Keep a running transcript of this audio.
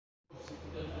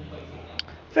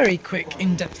Very quick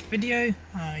in-depth video.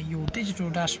 Your digital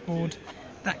dashboard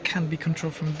that can be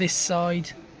controlled from this side,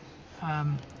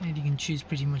 and you can choose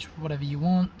pretty much whatever you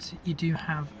want. You do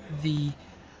have the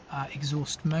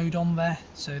exhaust mode on there,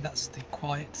 so that's the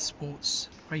quiet, sports,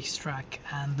 racetrack,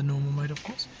 and the normal mode, of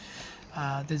course.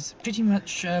 There's pretty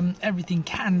much everything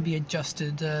can be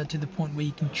adjusted to the point where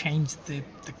you can change the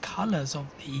colours of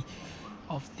the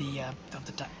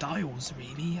dials.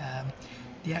 Really,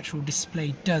 the actual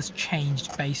display does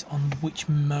change based on which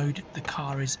mode the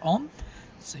car is on.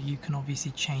 So you can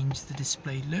obviously change the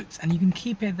display looks, and you can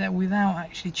keep it there without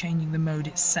actually changing the mode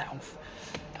itself.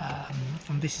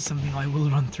 And this is something I will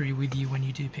run through with you when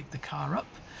you do pick the car up.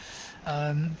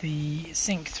 The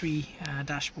Sync 3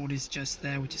 dashboard is just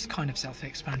there, which is kind of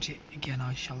self-explanatory. Again,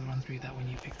 I shall run through that when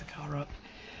you pick the car up.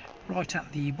 Right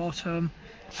at the bottom,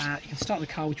 you can start the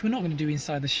car, which we're not going to do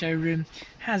inside the showroom.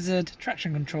 Hazard,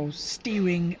 traction control,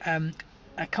 steering,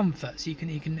 comfort. So you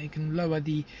can lower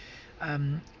the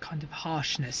kind of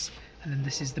harshness, and then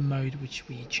this is the mode which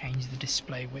we change the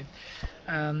display with.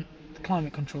 The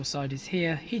climate control side is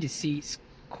here. Heated seats,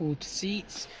 cooled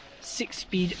seats,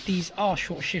 6-speed. These are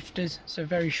short shifters, so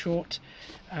very short,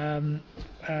 quite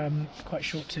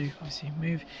short to obviously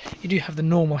move. You do have the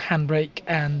normal handbrake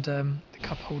and the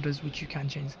cup holders, which you can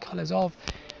change the colours of.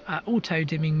 Auto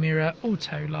dimming mirror,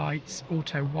 auto lights,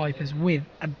 auto wipers with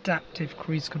adaptive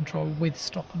cruise control with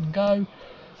stop and go.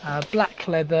 Black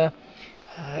leather.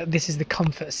 This is the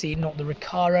comfort seat, not the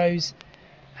Recaros.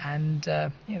 And yeah,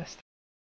 that's